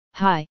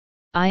Hi,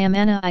 I am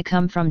Anna. I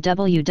come from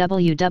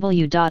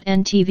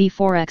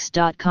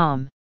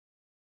www.ntvforex.com.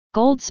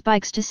 Gold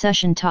spikes to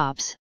session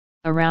tops,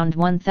 around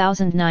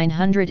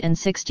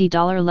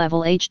 $1,960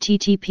 level.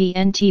 http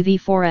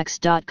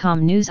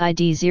ntvforex.com. News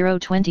ID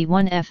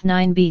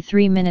 021F9B.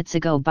 3 minutes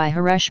ago by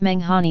Haresh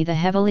Menghani. The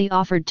heavily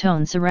offered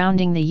tone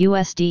surrounding the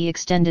USD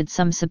extended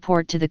some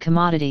support to the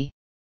commodity.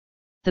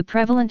 The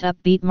prevalent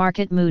upbeat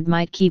market mood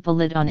might keep a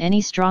lid on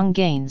any strong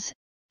gains,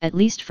 at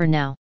least for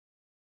now.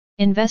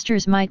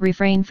 Investors might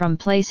refrain from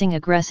placing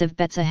aggressive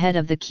bets ahead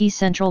of the key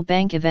central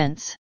bank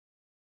events.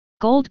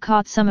 Gold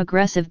caught some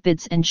aggressive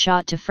bids and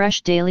shot to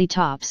fresh daily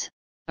tops,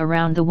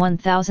 around the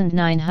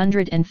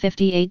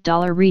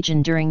 $1,958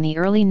 region during the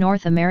early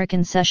North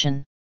American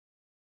session.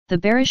 The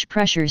bearish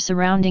pressure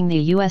surrounding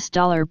the US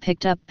dollar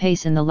picked up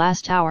pace in the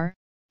last hour,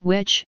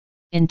 which,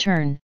 in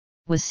turn,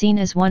 was seen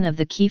as one of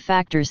the key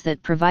factors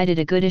that provided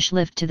a goodish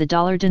lift to the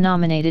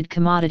dollar-denominated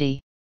commodity.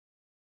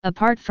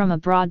 Apart from a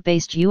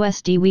broad-based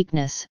USD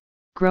weakness,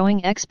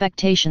 growing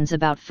expectations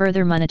about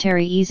further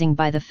monetary easing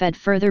by the Fed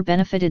further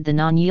benefited the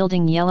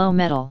non-yielding yellow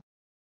metal.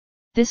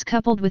 This,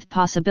 coupled with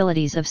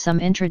possibilities of some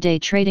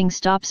intraday trading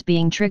stops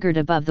being triggered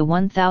above the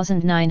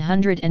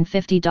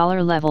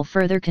 $1,950 level,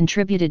 further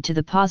contributed to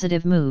the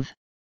positive move.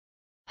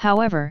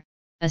 However,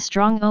 a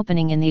strong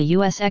opening in the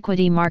U.S.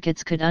 equity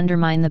markets could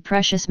undermine the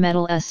precious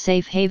metal's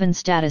safe haven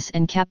status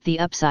and cap the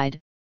upside,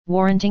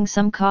 warranting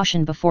some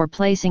caution before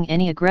placing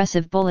any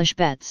aggressive bullish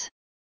bets.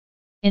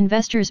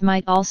 Investors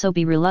might also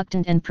be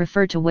reluctant and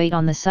prefer to wait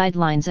on the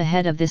sidelines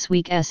ahead of this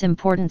week's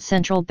important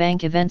central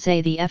bank events,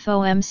 the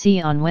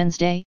FOMC on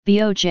Wednesday,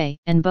 BOJ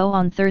and BOE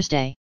on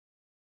Thursday.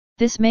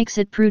 This makes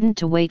it prudent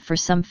to wait for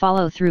some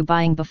follow-through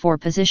buying before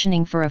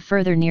positioning for a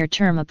further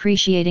near-term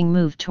appreciating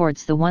move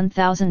towards the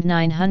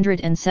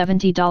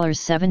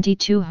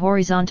 $1,970.72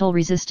 horizontal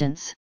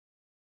resistance.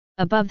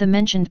 Above the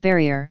mentioned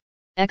barrier,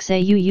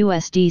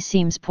 XAU-USD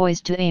seems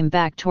poised to aim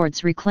back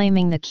towards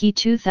reclaiming the key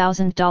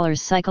 $2,000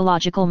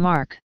 psychological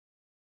mark.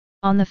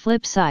 On the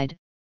flip side,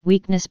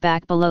 weakness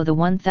back below the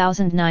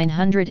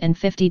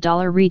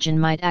 $1,950 region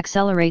might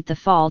accelerate the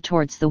fall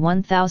towards the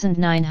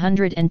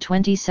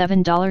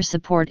 $1,927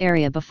 support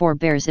area before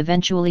bears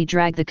eventually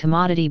drag the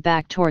commodity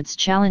back towards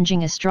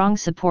challenging a strong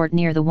support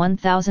near the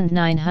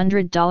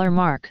 $1,900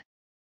 mark.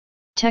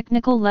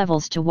 Technical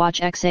levels to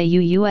watch.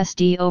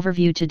 XAU-USD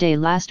overview. Today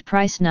last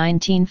price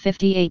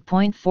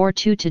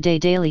 1958.42. Today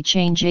daily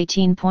change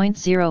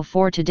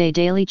 18.04. Today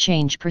daily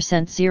change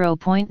percent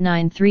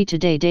 0.93.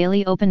 Today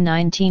daily open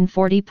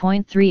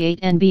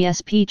 1940.38.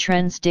 NBSP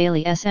trends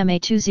daily SMA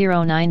 20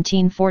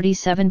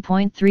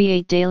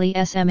 1947.38. Daily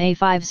SMA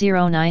 50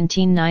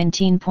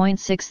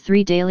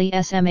 1919.63. Daily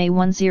SMA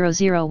 100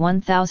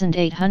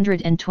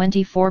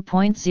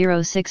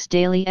 1824.06.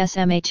 Daily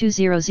SMA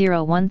 200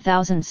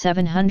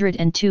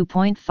 1702.55.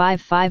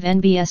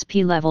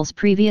 NBSP levels.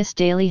 Previous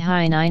daily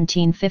high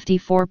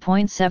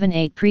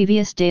 1954.78.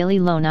 Previous daily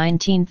low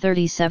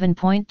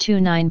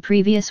 1937.29.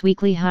 Previous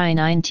weekly high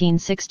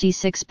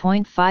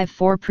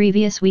 1966.54.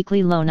 Previous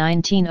weekly low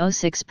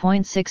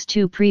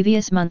 1906.62.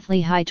 Previous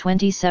monthly high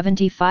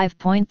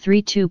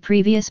 2075.32.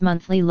 Previous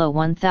monthly low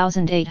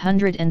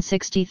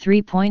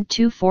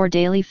 1863.24.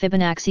 Daily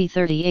Fibonacci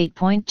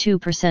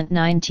 38.2%.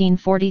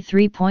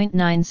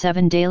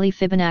 1943.97. Daily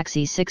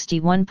Fibonacci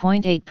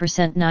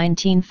 61.8%.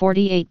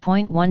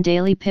 1948.1.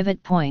 Daily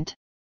pivot point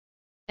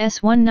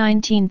S1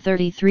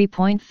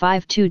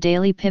 1933.52.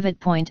 Daily pivot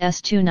point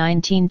S2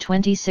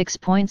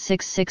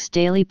 1926.66.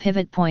 Daily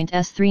pivot point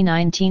S3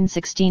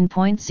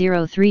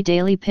 1916.03.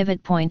 Daily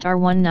pivot point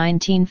R1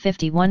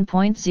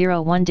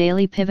 1951.01.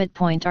 Daily pivot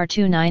point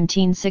R2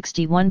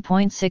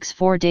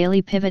 1961.64.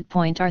 Daily pivot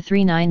point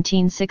R3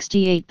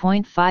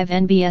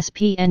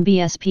 1968.5.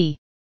 NBSP.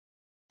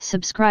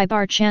 Subscribe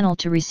our channel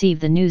to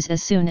receive the news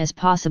as soon as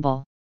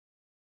possible.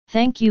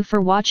 Thank you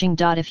for watching.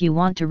 If you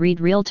want to read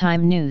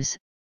real-time news,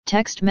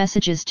 text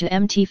messages to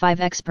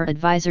MT5 Expert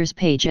Advisors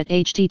page at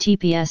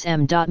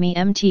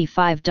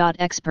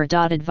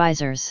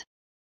https://m.me/mt5.expert.advisors.